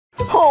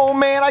Oh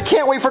man, I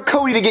can't wait for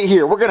Cody to get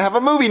here. We're gonna have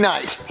a movie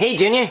night. Hey,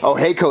 Junior. Oh,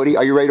 hey Cody,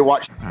 are you ready to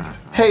watch?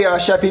 Hey,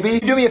 Chef PB,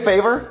 you do me a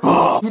favor?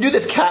 You do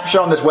this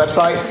captcha on this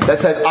website that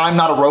says I'm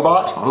not a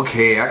robot?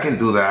 Okay, I can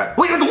do that.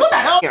 Wait, what the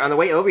hell? Here, on the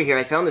way over here,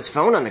 I found this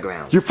phone on the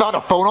ground. You found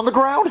a phone on the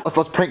ground?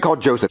 Let's prank call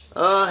Joseph.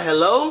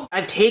 Hello?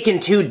 I've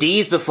taken 2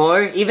 Ds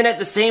before, even at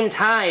the same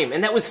time,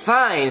 and that was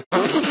fine.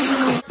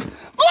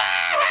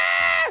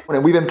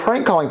 And we've been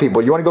prank calling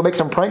people. You wanna go make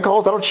some prank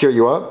calls? That'll cheer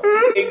you up.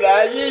 Hey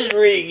guys, it's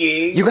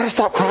ringing. You gotta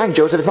stop crying,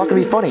 Joseph. It's not gonna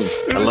be funny.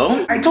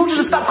 Hello? I told you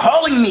to stop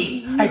calling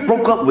me. I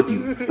broke up with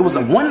you. It was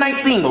a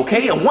one-night thing,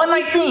 okay? A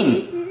one-night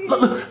thing.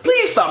 Look,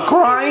 please stop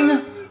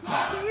crying.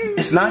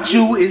 It's not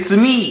you, it's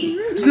me.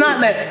 It's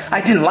not that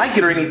I didn't like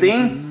it or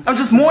anything. I'm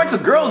just more into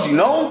girls, you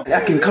know?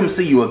 I can come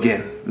see you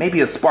again. Maybe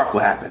a spark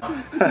will happen.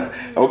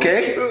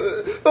 Okay?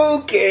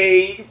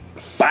 Okay.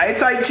 Bye,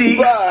 tight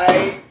cheeks.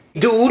 Bye.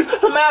 Dude,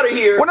 I'm out of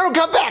here. Well, no,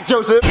 come back,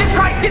 Joseph. Jesus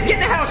Christ, kids, get in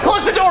the house!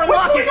 Close the door and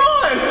lock it! What's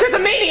going on? There's a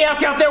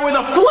maniac out there with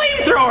a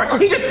flamethrower!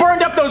 He just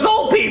burned up those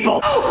old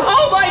people!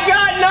 Oh my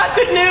god, not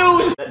the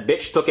news! That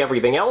bitch took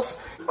everything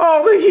else.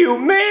 All the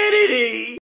humanity!